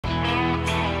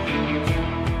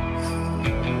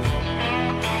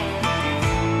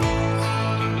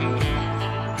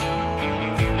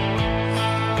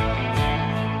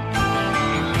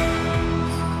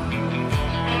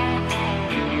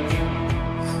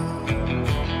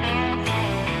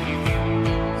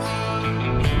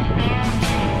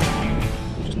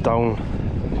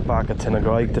Down back at Tyn y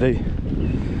Graig today,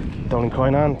 down in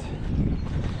Crynant.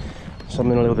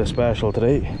 Something a little bit special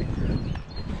today.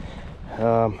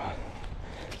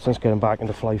 Since getting back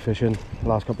into fly fishing the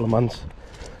last couple of months,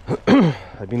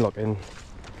 I've been looking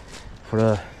for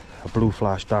a blue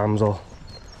Flash Damsel.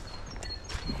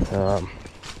 I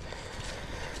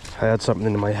had something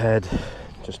in my head,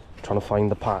 just trying to find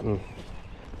the pattern.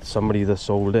 Somebody that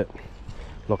sold it,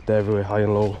 looked everywhere, high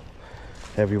and low,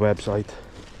 every website,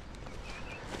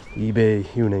 eBay,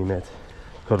 you name it,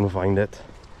 couldn't find it.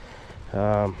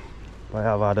 I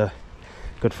have had a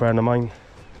good friend of mine,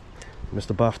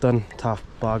 Mr Bufton, Taff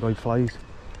Bargoed Flies,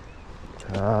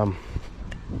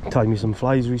 tied me some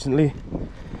flies recently,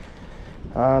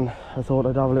 and I thought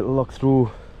I'd have a little look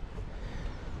through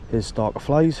his stock of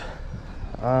flies.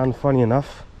 And funny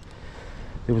enough,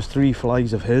 there was 3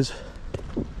 flies of his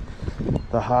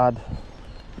that had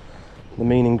the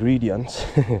main ingredients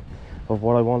of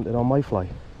what I wanted on my fly.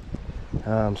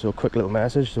 So a quick little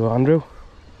message to Andrew,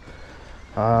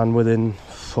 and within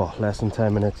less than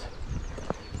 10 minutes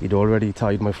he'd already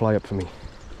tied my fly up for me.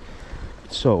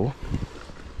 So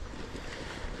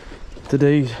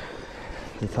today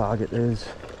the target is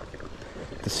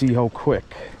to see how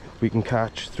quick we can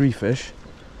catch 3 fish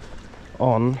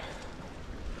on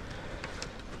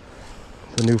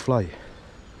the new fly,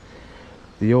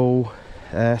 the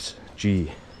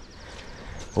OSG,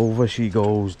 Over She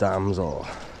Goes Damsel,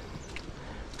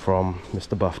 from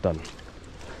Mr Bufton.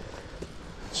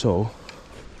 So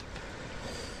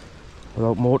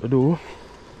without more to do,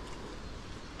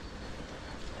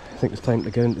 I think it's time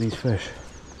to get into these fish.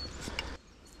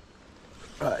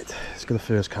 Right, let's get the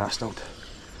first cast out.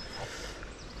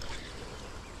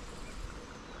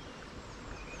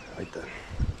 Right then,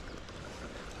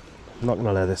 I'm not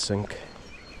gonna let this sink.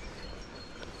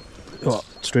 Oh,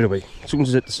 straight away, as soon as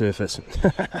it hit the surface.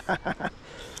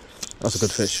 That's a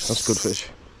good fish, that's a good fish.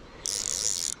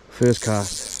 First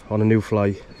cast on a new fly,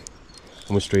 and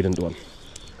we're straight into one.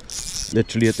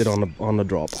 Literally hit it on the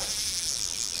drop.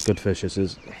 Good fish this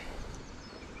is.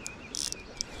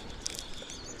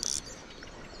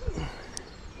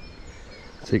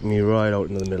 Take me right out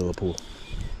into the middle of the pool.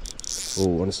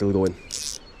 Oh, and it's still going.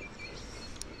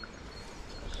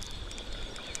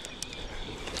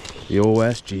 The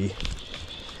OSG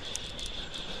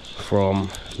from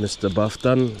Mr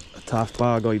Bufton, Taff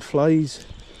Bargoed Flies.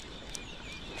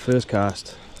 First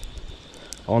cast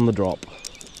on the drop.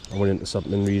 I went into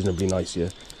something reasonably nice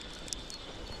here.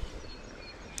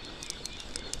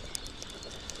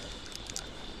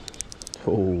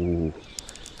 Oh,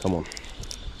 come on.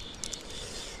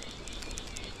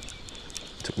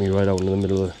 Took me right out into the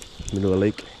middle of the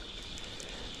lake,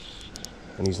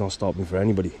 and he's not stopping for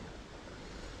anybody.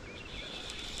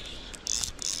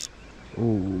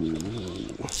 Ooh.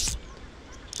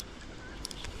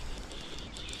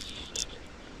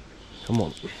 Come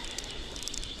on.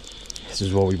 This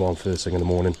is what we want first thing in the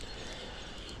morning.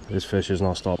 This fish is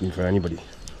not stopping for anybody.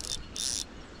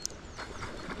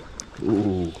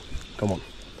 Ooh, come on.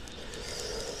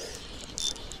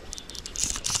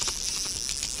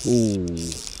 Ooh,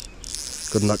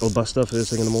 good knuckle buster first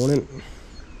thing in the morning.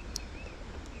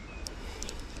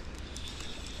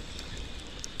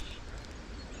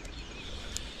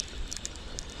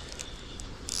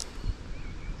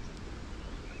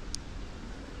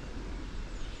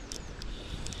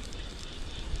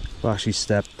 I've actually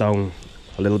stepped down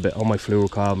a little bit on my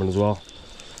fluorocarbon as well.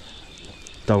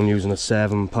 Down using a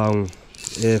 7-pound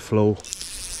Airflow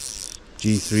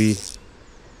G3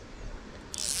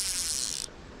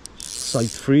 sight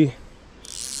free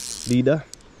leader,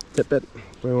 tippet,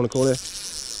 whatever you want to call it.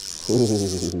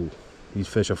 Ooh, these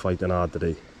fish are fighting hard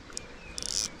today.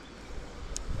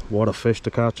 What a fish to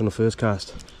catch on the first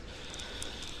cast.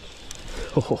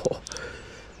 Oh,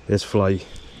 this fly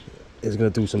is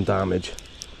going to do some damage.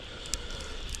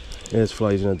 This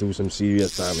fly is going to do some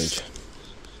serious damage.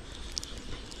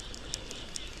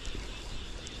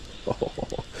 Oh,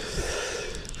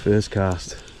 first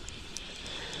cast.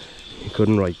 You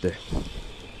couldn't right there.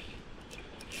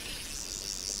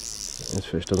 This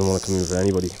fish doesn't want to come in for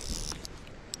anybody.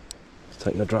 Let's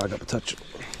tighten the drag up a touch.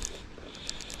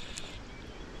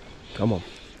 Come on.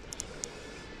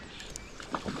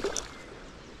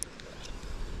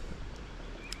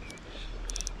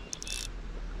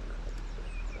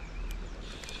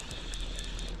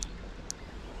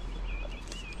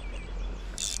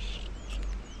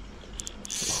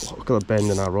 Look at the bend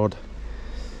in our rod.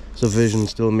 It's a Vision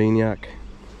Still Maniac.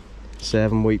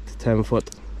 7 weight, 10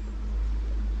 foot.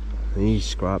 And he's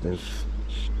scrapping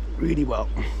really well.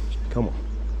 Come on.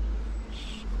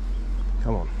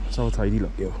 Come on. Let's have a tidy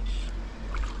look, yo.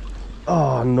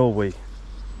 Oh, no way.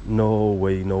 No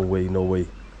way, no way, no way.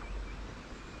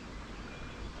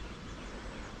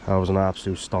 That was an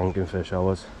absolute stonking fish, that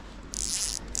was.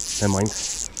 Never mind.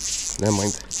 Never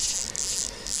mind.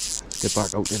 Let's get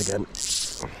back out there again.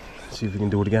 See if we can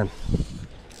do it again.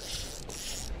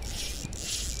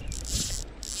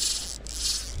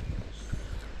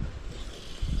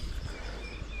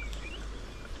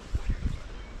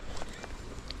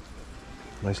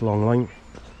 Nice long line.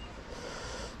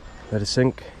 Let it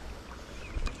sink.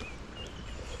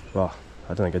 Well,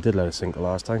 I don't think I did let it sink the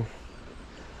last time.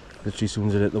 Literally as soon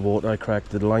as it hit the water I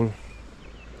cracked the line.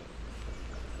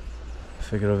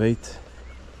 Figure of 8.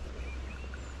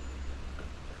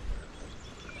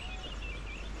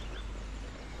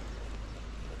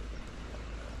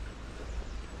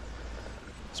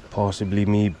 It's possibly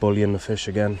me bullying the fish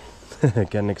again.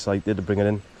 Getting excited to bring it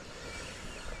in.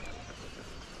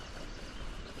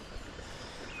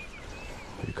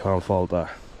 You can't fault that.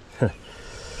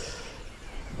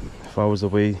 If I was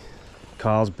away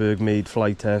Carlsberg made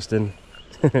fly testing,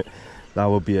 that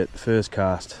would be it. First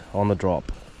cast on the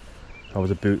drop. That was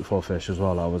a beautiful fish as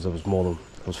well. That was more than,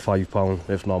 it was £5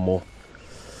 if not more.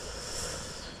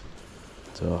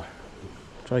 So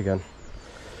try again.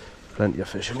 Plenty of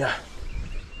fish in here.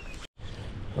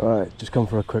 Alright, just come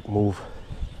for a quick move.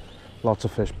 Lots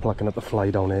of fish plucking at the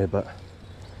fly down here, but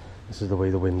this is the way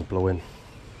the wind's blowing.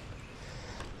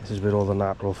 This is where all the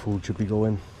natural food should be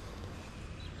going.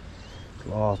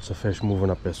 Lots of fish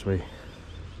moving up this way.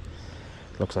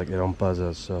 Looks like they're on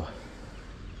buzzers, so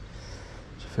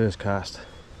it's the first cast.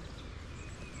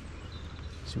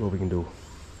 See what we can do.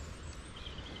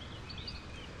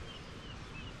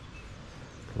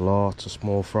 Lots of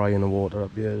small fry in the water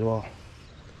up here as well.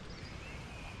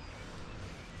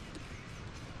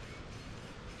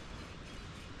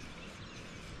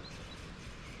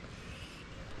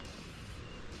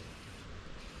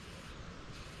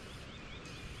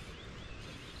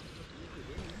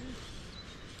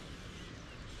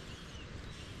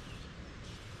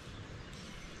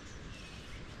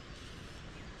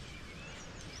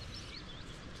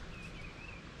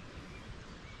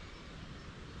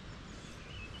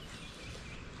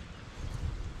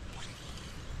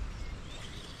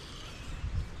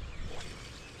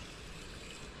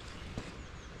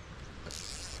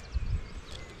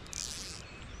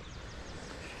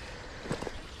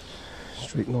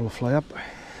 Straighten all the fly up,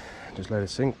 just let it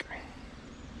sink.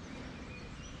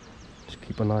 Just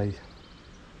keep an eye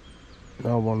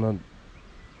now on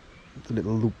the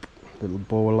little loop, little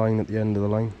bow line at the end of the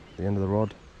line, the end of the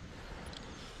rod.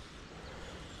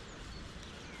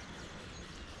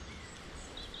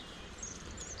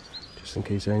 Just in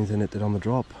case anything hit it on the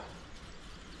drop.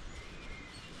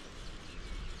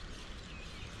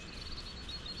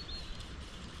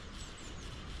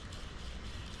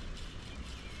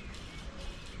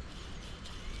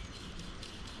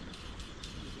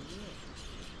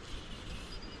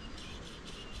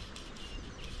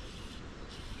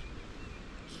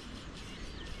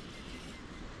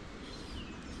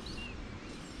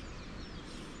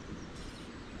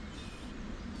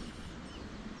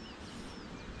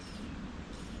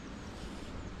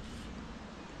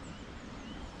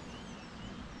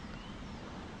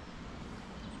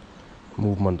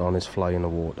 Movement on his fly in the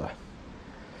water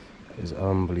is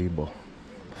unbelievable.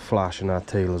 Flashing that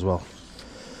tail as well.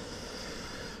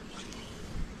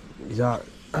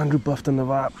 Andrew Bufton have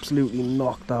absolutely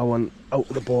knocked that one out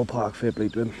of the ballpark. Fair play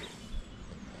to him.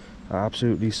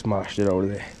 Absolutely smashed it out of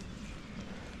there.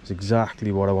 It's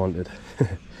exactly what I wanted.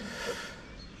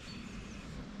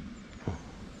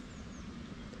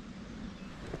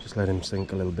 Just let him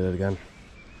sink a little bit again.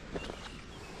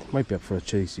 Might be up for a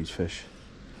chase, these fish.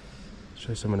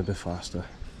 Try something a bit faster.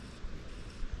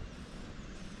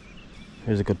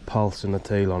 Here's a good pulse in the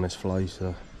tail on this fly,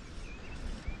 so.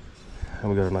 And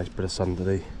we got a nice bit of sun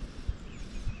today.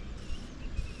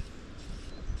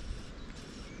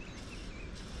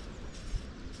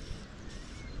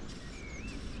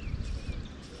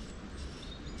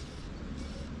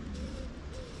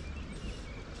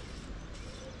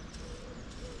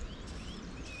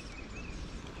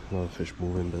 Another fish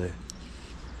moving, but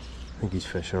I think these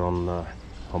fish are on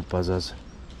buzzers.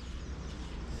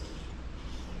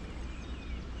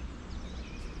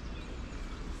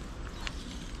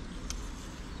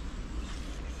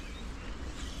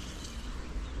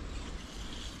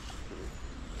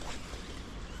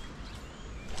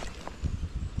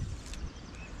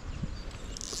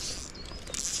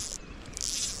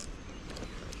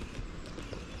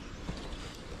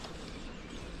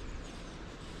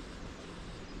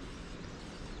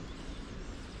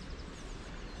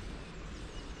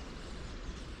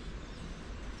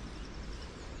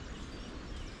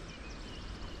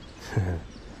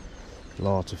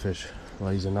 Lots of fish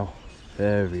rising now,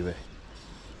 everywhere.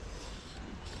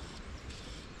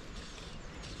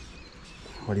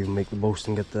 Might even make the most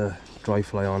and get the dry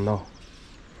fly on now.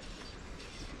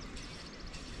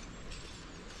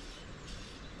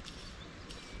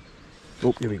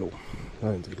 Oh, here we go.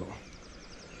 Down we go.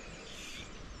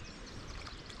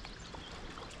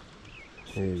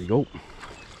 Here we go.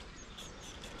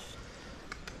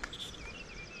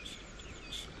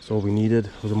 So all we needed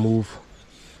was a move,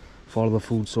 follow the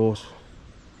food source.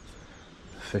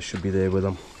 The fish should be there with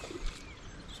them.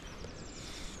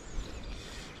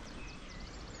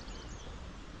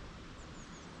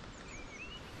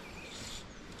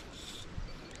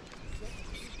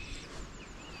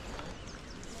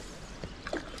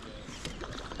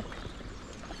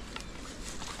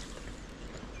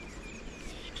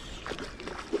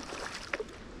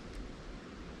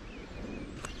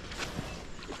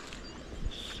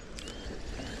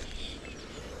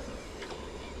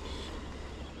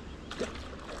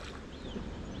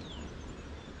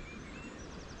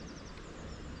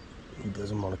 He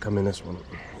doesn't want to come in this one.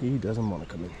 He doesn't want to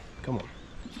come in. Come on.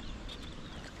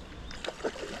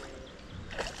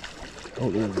 Out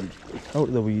of the weed. Out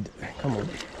of the weed. Come on.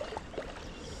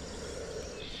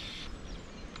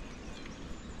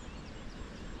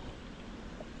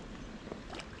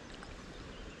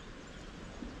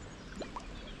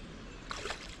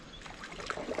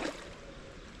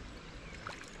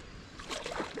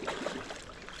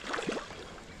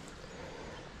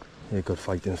 You're a good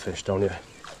fighting fish, don't you?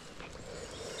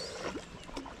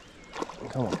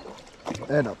 Come on,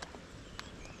 head up.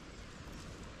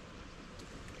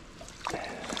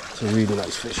 It's a really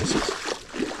nice fish, this is.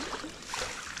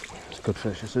 It's a good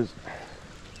fish, this is.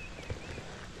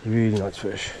 Really nice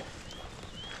fish.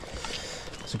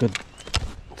 It's a good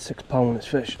 6 pound, this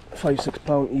fish. 5-6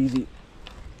 pound easy.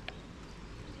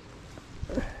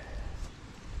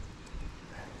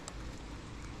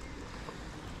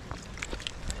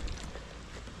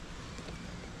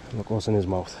 Look what's in his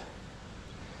mouth.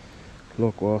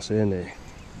 Look what's in there.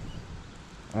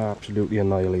 Absolutely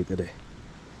annihilated it.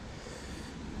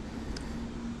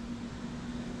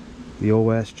 The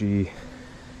OSG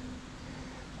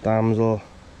Damsel,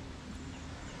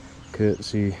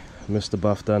 courtesy Mr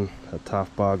Bufton at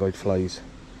Taff Bargoed Flies.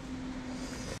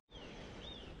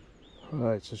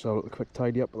 Right, so just have a little quick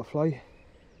tidy up of the fly.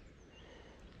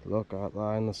 Look at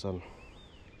that in the sun.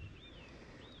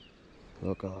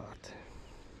 Look at that.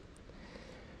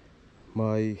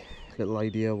 My little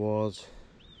idea was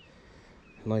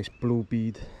a nice blue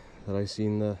bead that I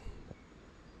seen the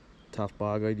Taff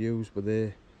Bargoed use with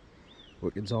their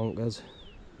wicked zonkers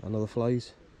and other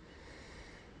flies.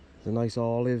 There's a nice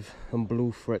olive and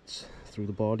blue fritz through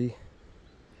the body,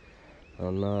 and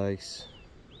a nice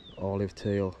olive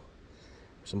tail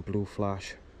with some blue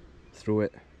flash through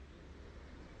it,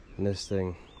 and this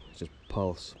thing just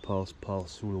pulse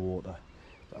through the water.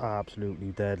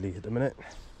 Absolutely deadly at the minute.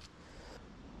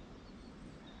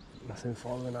 Nothing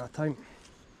following that time.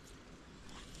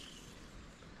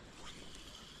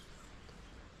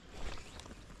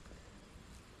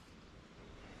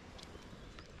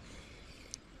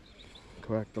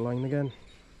 Correct the line again.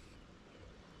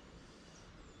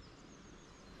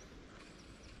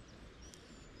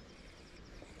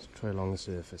 Let's try along the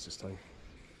surface this time.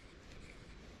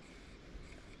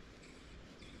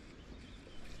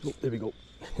 Oh, there we go.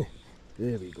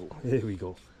 There we go. There we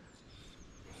go.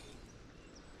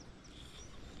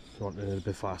 Want it a little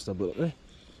bit faster, but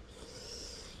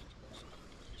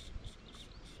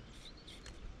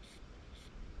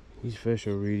these fish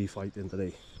are really fighting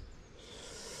today.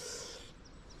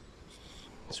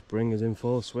 Spring is in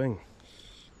full swing.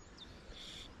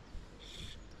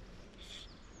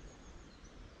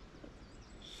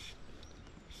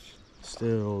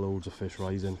 Still loads of fish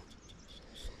rising.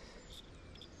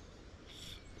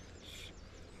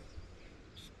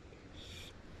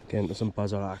 Getting to some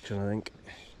buzzer action, I think.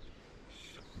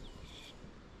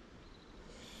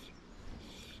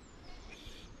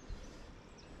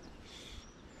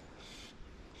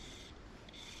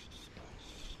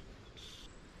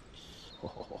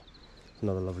 Oh,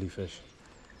 another lovely fish.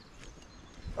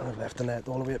 And I've left the net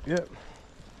all the way up here.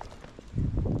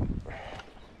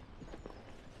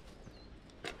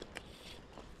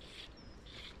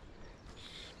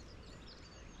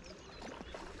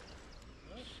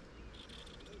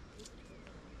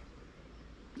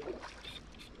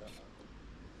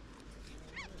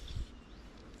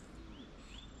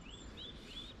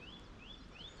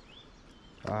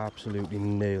 Absolutely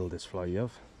nailed this fly, you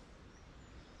have.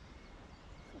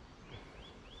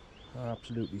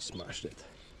 Absolutely smashed it.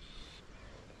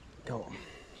 Come on.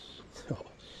 Oh.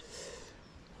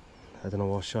 I don't know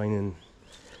what's shining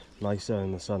nicer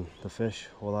in the sun, the fish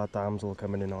or that damsel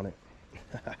coming in on it.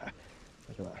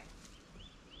 Look at that.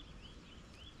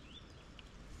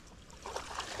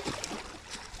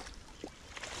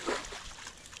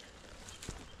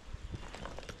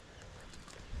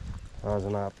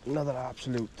 That's another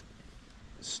absolute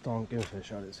stonking fish,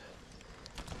 that is.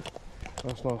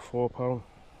 That's not a 4 pound.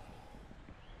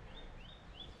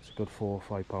 It's a good 4 or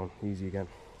 5 pound, easy again.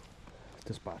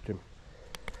 Dispatch him.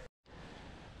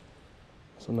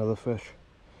 That's another fish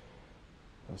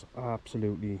that's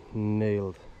absolutely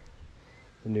nailed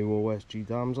the new OSG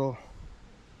damsel.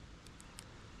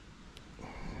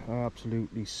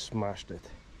 Absolutely smashed it.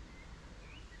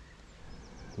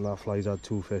 And that fly's had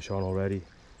 2 fish on already,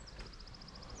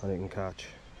 and it can catch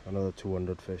another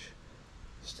 200 fish,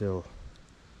 still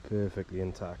perfectly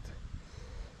intact.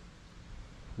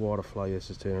 What a fly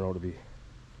this is turning out to be.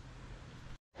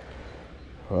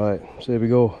 Right, so there we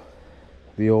go,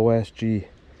 the OSG,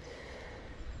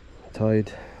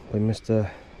 tied by Mr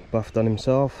Bufton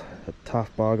himself at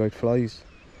Taff Bargoed Flies.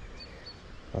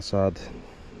 That's had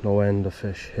no end of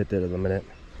fish hit it at the minute,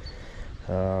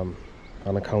 and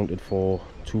accounted for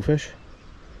 2 fish.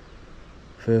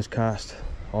 First cast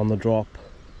on the drop,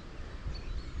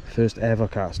 first ever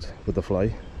cast with the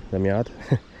fly, let me add.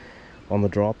 On the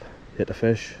drop, hit a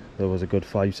fish, there was a good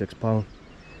 5-6 pound,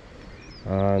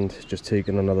 and just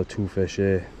taken another 2 fish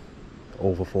here,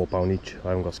 over 4 pound each. I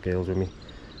haven't got scales with me,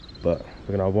 but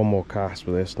we're gonna have one more cast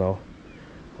with this now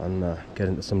and get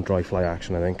into some dry fly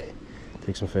action, I think.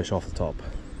 Take some fish off the top.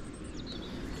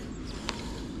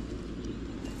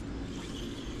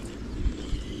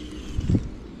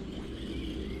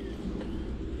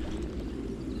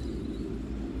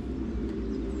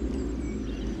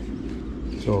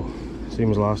 So, same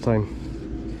as last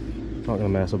time, not going to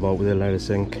mess about with it, let it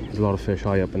sink. There's a lot of fish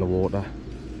high up in the water.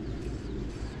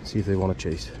 See if they want to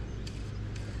chase,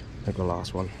 like the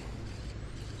last one.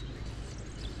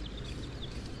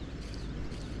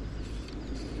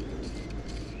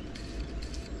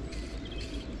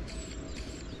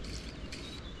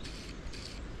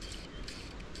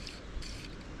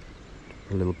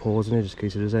 Put a little pause in it just in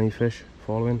case there's any fish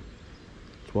following.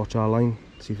 Just watch our line,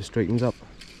 see if it straightens up.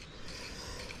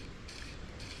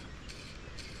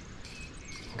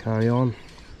 Carry on.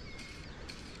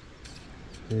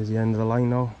 There's the end of the line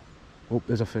now. Oh,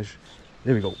 there's a fish.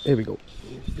 There we go, here we go,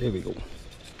 there we go.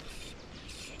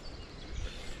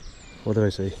 What did I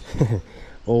say?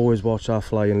 Always watch that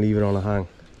fly and leave it on a hang.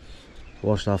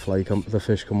 Watch that fly come, the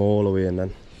fish come all the way in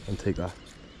then, and take that.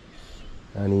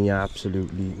 And he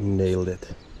absolutely nailed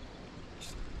it.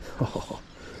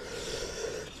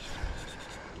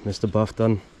 Mr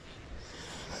Bufton,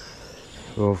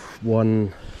 of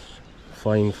one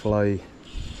fine fly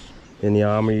in the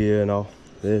army here now.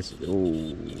 This,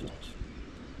 oh.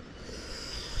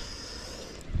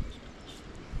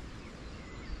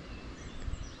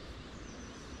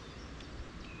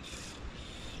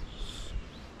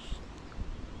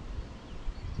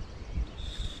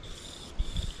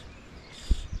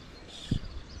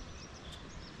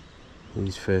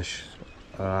 These fish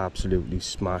are absolutely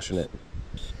smashing it.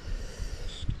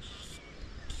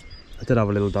 I did have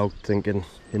a little doubt, thinking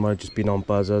it might have just been on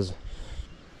buzzers,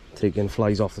 taking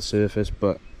flies off the surface,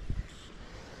 but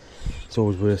it's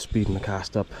always worth speeding the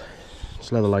cast up.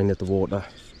 Just let the line hit the water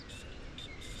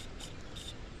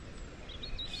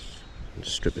and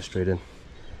just strip it straight in.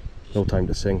 No time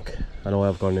to sink. I know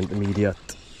I've got an intermediate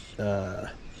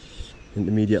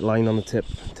line on the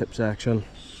tip section,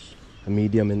 a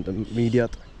medium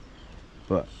intermediate,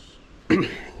 but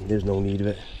there's no need of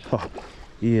it.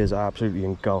 He is absolutely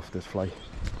engulfed, this fly.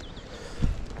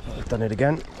 I've done it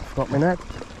again, forgot my net.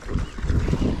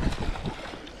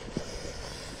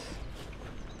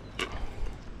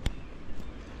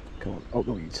 Come on, out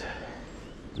the weeds.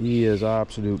 He is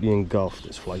absolutely engulfed,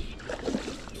 this fly.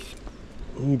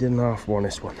 He didn't half want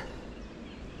this one.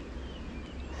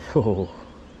 Oh,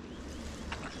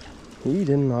 he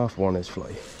didn't half want this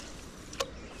fly.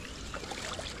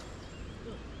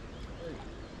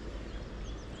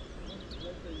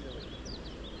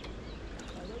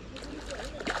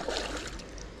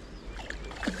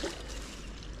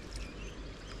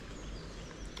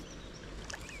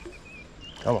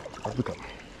 Come on, up we come.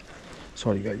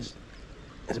 Sorry guys,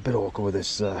 it's a bit awkward with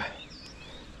this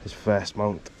this vest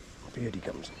mount. Here he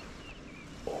comes.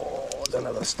 Oh, there's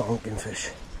another stonking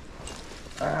fish.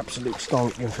 Absolute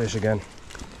stonking fish again.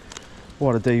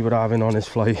 What a day we're having on this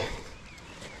fly. I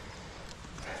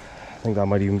think that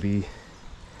might even be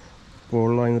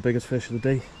borderline the biggest fish of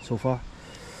the day so far.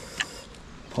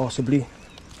 Possibly.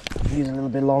 He's a little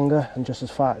bit longer and just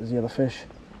as fat as the other fish.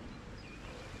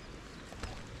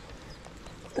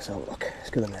 Let's have a look.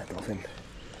 Let's get the net off him.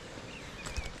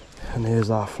 And there's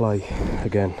that fly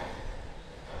again.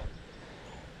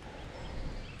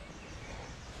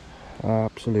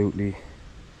 Absolutely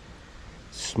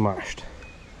smashed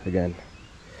again.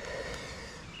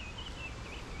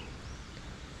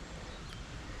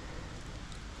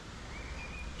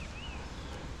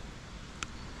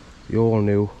 You all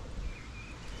knew.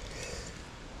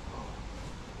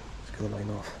 Let's get the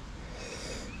line off.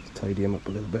 Tidy him up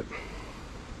a little bit.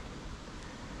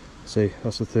 See,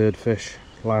 that's the third fish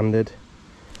landed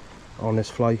on this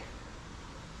fly,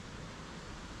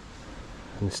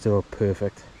 and it's still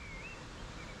perfect.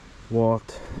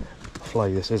 What a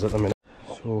fly this is at the minute.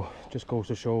 So just goes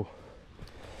to show,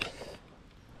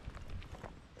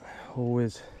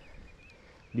 always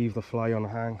leave the fly on a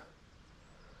hang.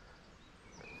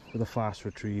 With a fast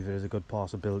retriever, there's a good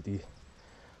possibility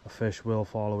a fish will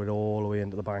follow it all the way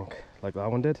into the bank like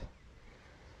that one did.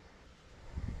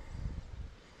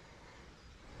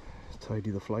 Let's tidy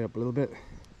the fly up a little bit.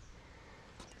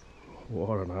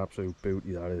 What an absolute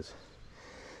beauty that is.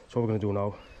 So what we're going to do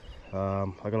now,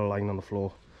 I got a line on the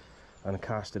floor and I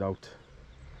cast it out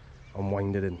and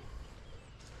wind it in.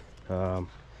 So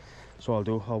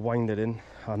I'll wind it in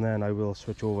and then I will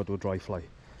switch over to a dry fly.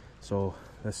 So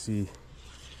let's see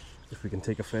if we can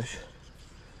take a fish,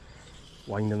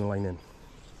 winding the line in.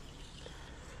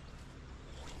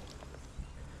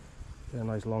 Get a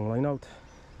nice long line out.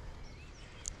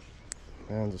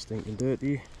 Hands are stinking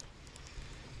dirty.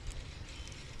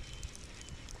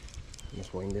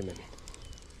 Just wind him in.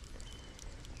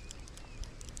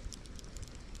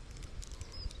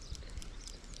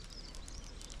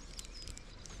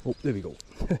 Oh, there we go.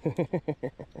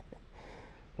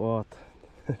 What?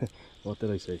 What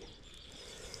did I say?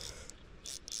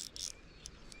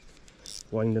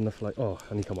 Winding the fly. Oh,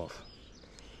 and he come off.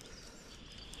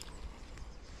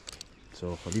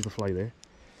 So I'll leave the fly there.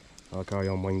 I'll carry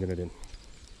on winding it in.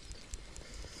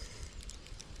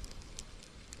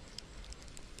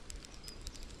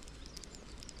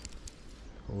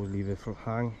 Always leave it for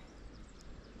hang.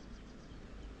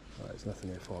 Right, there's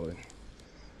nothing there following.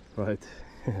 Right.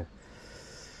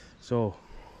 So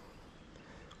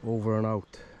over and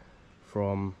out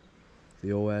from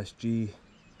the OSG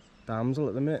Damsel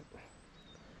at the minute.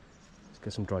 Let's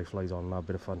get some dry flies on and have a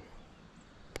bit of fun.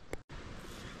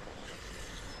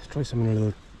 Let's try something a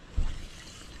little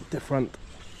different.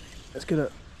 Let's get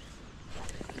a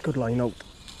good line out.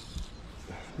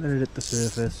 Let it hit the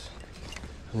surface.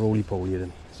 Roly poly it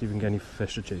in. See if we can get any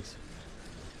fish to chase.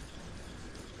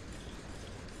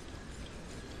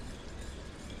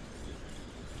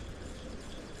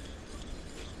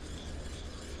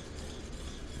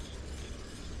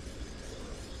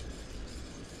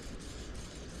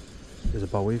 There's a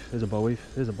bow wave, there's a bow wave,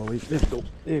 there's a bow wave. There we go,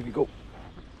 there we go.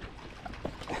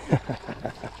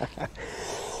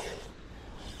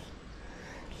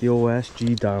 The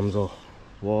OSG Damsel.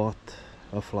 What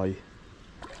a fly.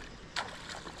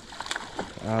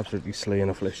 Absolutely slaying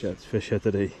a fish here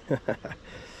today.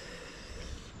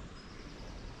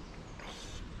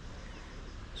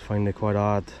 Just finding it quite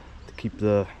hard to keep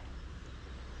the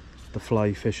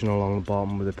fly fishing along the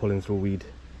bottom with it pulling through weed.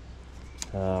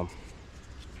 So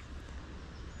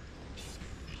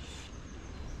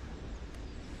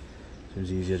it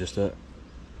was easier just to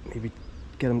maybe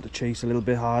get him to chase a little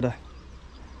bit harder.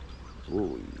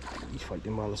 Oh, he's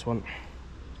fighting well, this one.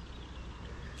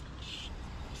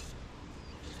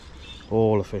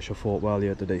 All the fish have fought well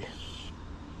here today.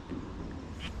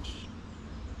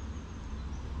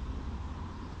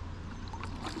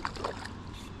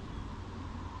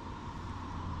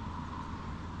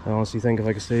 I honestly think if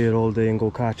I could stay here all day and go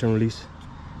catch and release,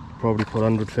 I'd probably put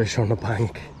 100 fish on the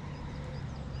bank.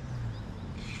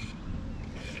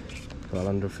 Well,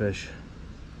 100 fish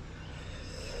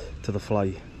to the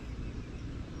fly.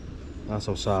 That's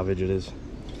how savage it is.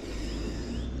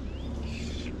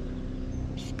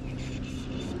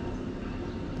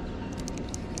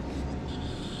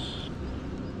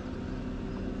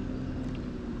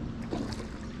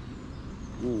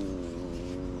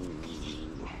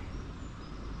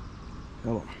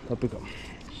 Come on, up you come.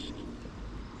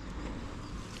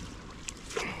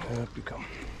 Up you come.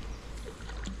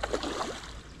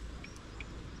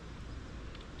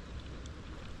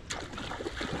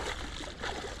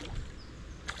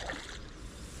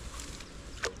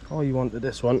 Oh, you wanted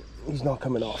this one. He's not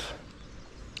coming off.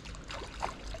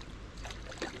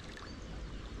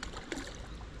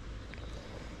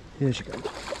 Here she comes.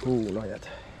 Oh, not yet.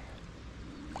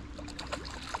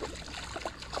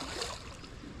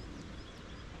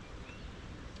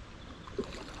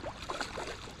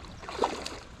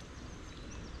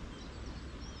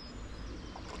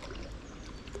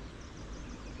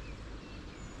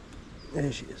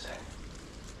 There she is.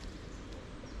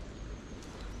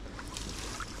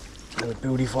 Another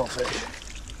beautiful fish.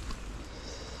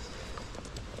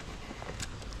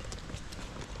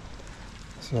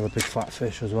 That's another big fat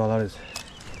fish as well, that is.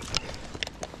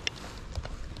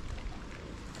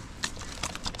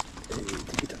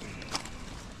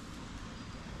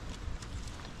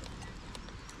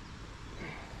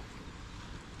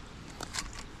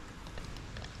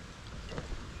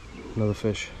 Another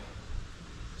fish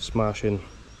smashing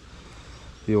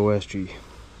the OSG.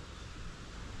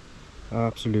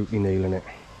 Absolutely nailing it.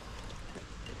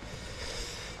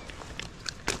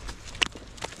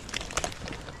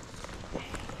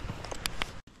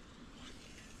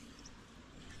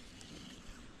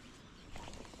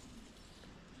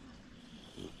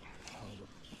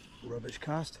 Rubbish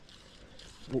cast.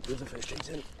 Oh, there's a fish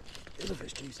chasing. There's a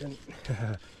fish chasing.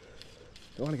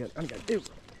 Go on again, on again. Ew.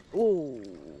 Oh,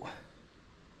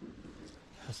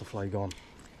 that's the fly gone.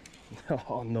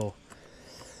 Oh no,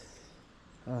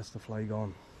 that's the fly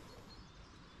gone.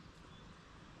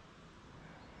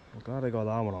 I'm glad I got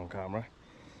that one on camera,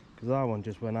 because that one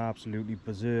just went absolutely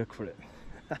berserk for it.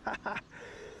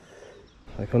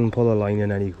 I couldn't pull the line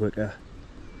in any quicker,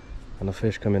 and the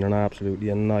fish come in and absolutely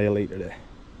annihilated it.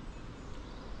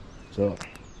 So,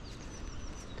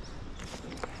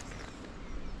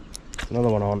 another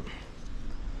one on.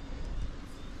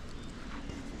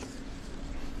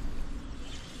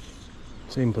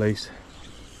 Same place.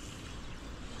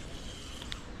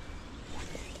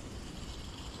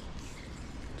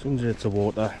 As soon as it's the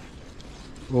water,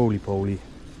 roly poly.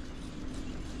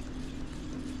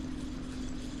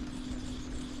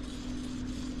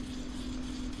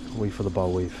 Wait for the bow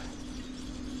wave.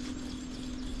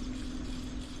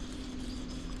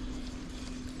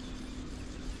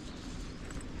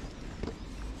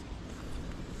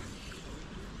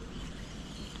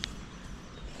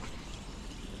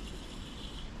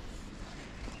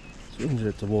 As soon as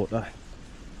it's the water,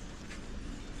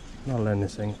 not letting it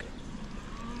sink.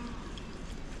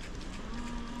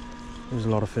 There's a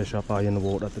lot of fish up high in the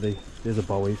water today. There's a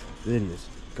bow wave. There he is.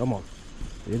 Come on.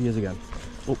 There he is again.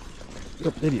 Oh,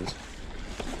 yep, there he is.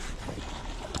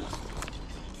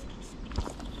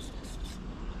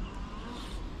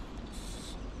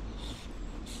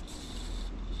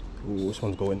 Oh, this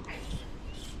one's going.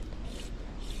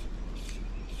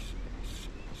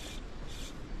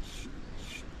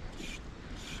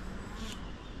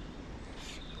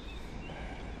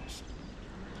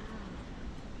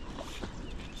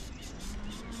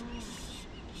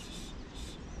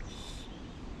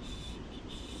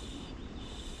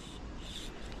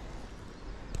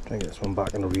 Try and get this one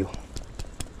back in the reel.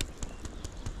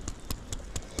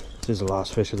 This is the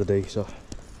last fish of the day, so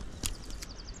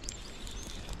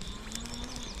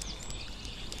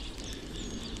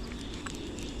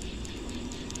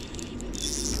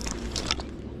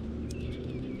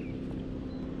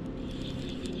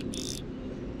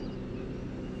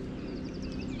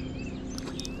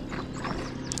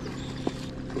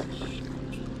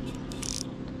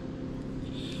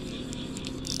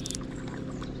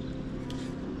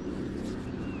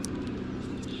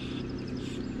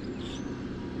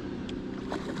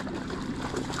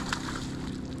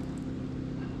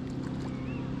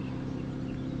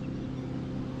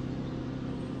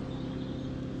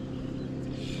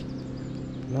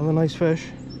another nice fish,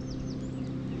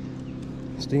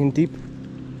 staying deep.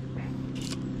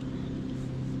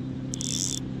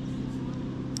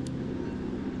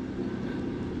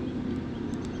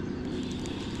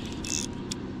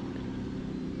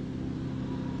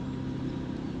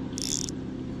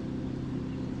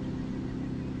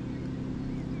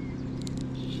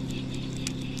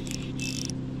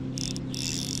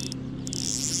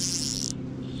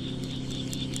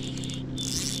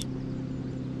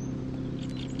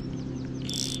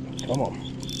 Come on.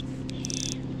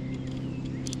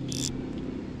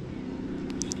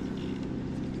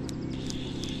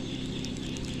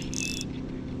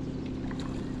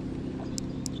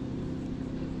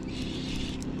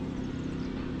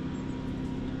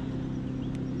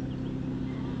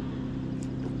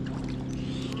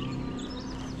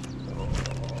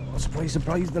 Oh,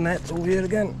 surprise, the net's over here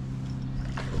again.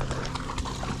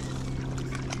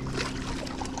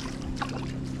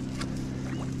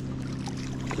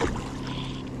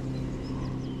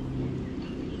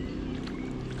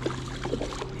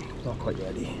 Not quite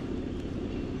ready.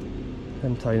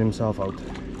 Him tying himself out.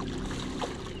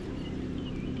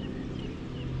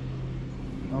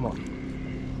 Come on.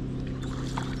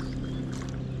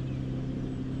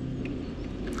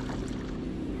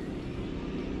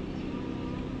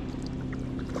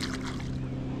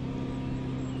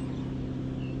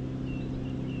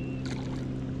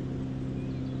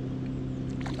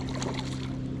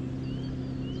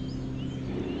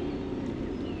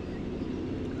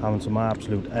 Having some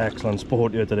absolute excellent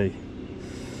sport here today.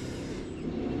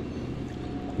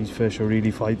 These fish are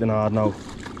really fighting hard now.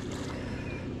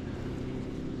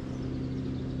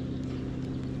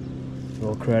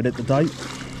 So credit the Dye.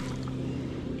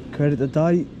 Credit the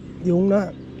Dye, the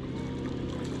owner.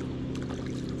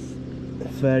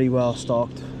 Very well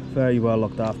stocked, very well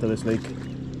looked after this lake.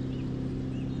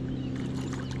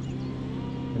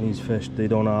 And these fish, they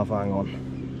don't half hang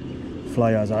on.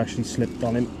 Fly has actually slipped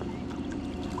on him.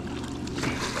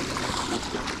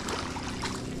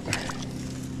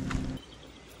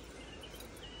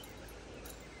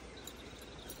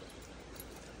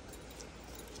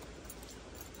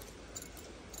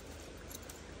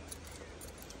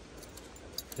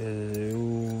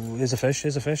 Here's a fish,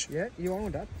 here's a fish. Yeah, you on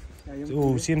with that? Yeah,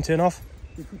 Oh, see him turn off?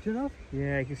 You can turn off?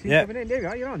 Yeah, you can see him coming in. There you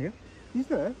are, you're on here. He's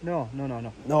there? No.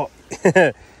 No.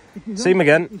 See him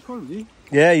again. He's following you.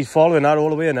 Yeah, he's following that all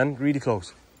the way and then really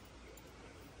close.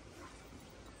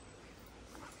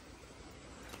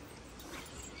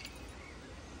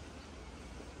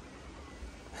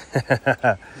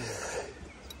 Are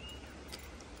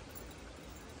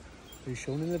you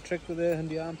showing him the trick with the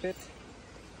handy armpit?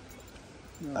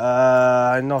 No.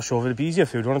 I'm not sure if it'd be easier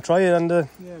for you. Do you want to try it? And yeah,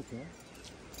 okay.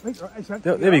 Wait,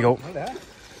 there we go. Right there.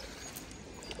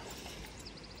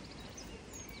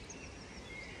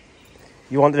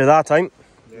 You wanted it that time?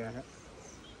 Yeah.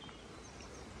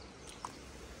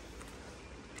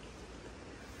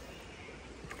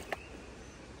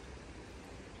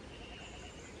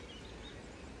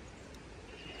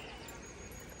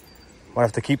 Might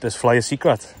have to keep this fly a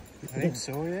secret. I think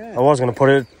so, yeah. I was going to put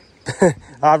it,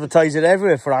 advertise it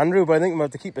everywhere for Andrew, but I think I'm going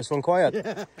to have to keep this one quiet.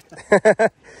 Yeah.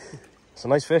 It's a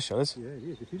nice fish, that is. Yeah, it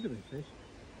is. It is a nice fish.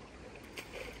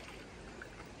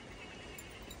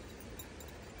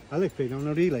 I like playing on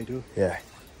a relay too. Yeah.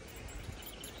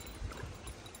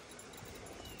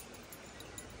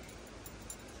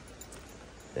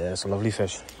 Yeah, it's a lovely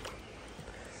fish.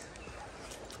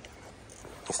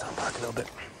 Stand back a little bit.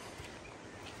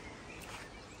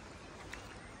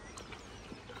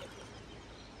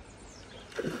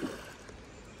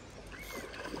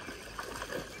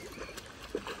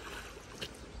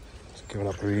 It's giving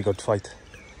up a really good fight.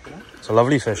 Yeah. It's a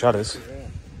lovely fish, that is. Yeah.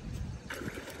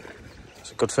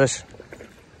 It's a good fish.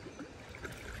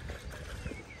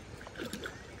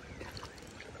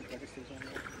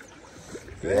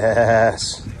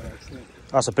 Yes.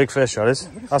 That's a big fish, that is.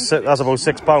 That's about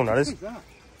 £6, that is.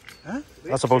 Huh?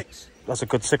 That's a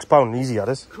good £6, easy, that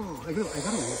is. Oh, I got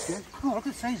it. Oh, look at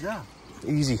the size there.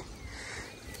 Easy.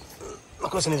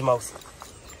 Look what's in his mouth.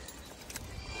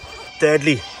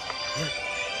 Deadly. Yeah.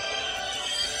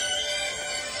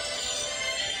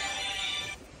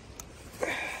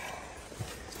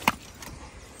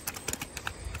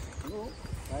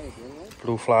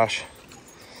 Blue Flash.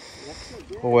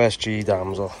 OSG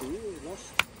Damsel.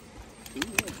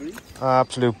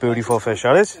 Absolute beautiful fish,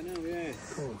 that is. Do you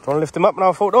want to lift him up and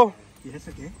have a photo? Yes,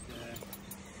 okay.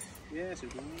 Yes,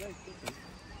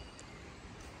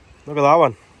 Look at that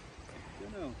one.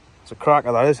 It's a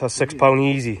cracker, that is. That's £6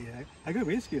 easy. Yeah, I got a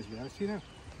weight scales with that, see now.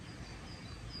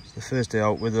 It's the first day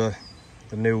out with the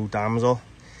new Damsel,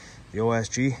 the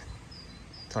OSG,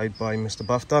 tied by Mr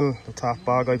Bufton, the Taff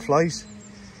Bargoed Flies.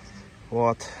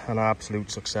 What an absolute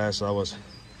success that was.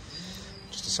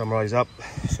 Just to summarise up,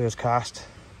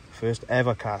 first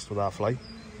ever cast with that fly.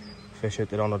 Fish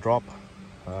hit it on a drop.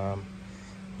 It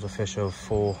was a fish of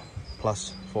 4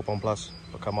 £4 plus,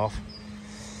 but come off.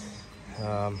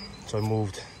 So I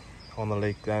moved on the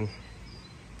lake then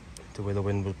to where the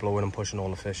wind was blowing and pushing all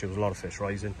the fish. There was a lot of fish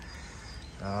rising.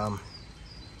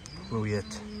 We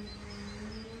hit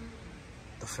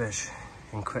the fish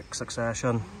in quick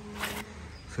succession.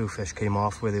 A few fish came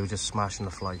off where they were just smashing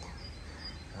the fly.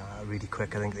 Really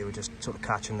quick, I think they were just sort of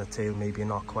catching the tail, maybe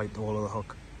not quite all of the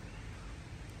hook.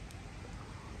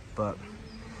 But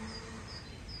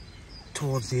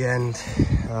towards the end,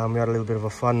 we had a little bit of a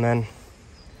fun then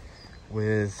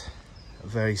with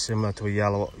very similar to a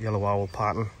yellow owl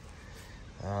pattern.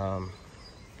 On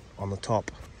the top,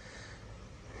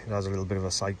 it has a little bit of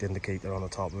a sight indicator on the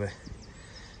top of it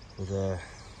with a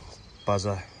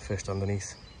buzzer fished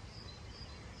underneath.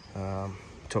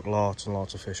 Took lots and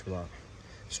lots of fish with that.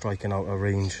 Striking out a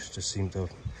range just seemed to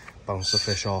bounce the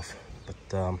fish off.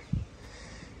 But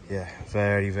yeah,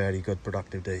 very, very good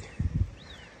productive day.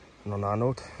 And on that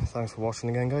note, thanks for watching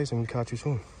again, guys, and we'll catch you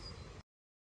soon.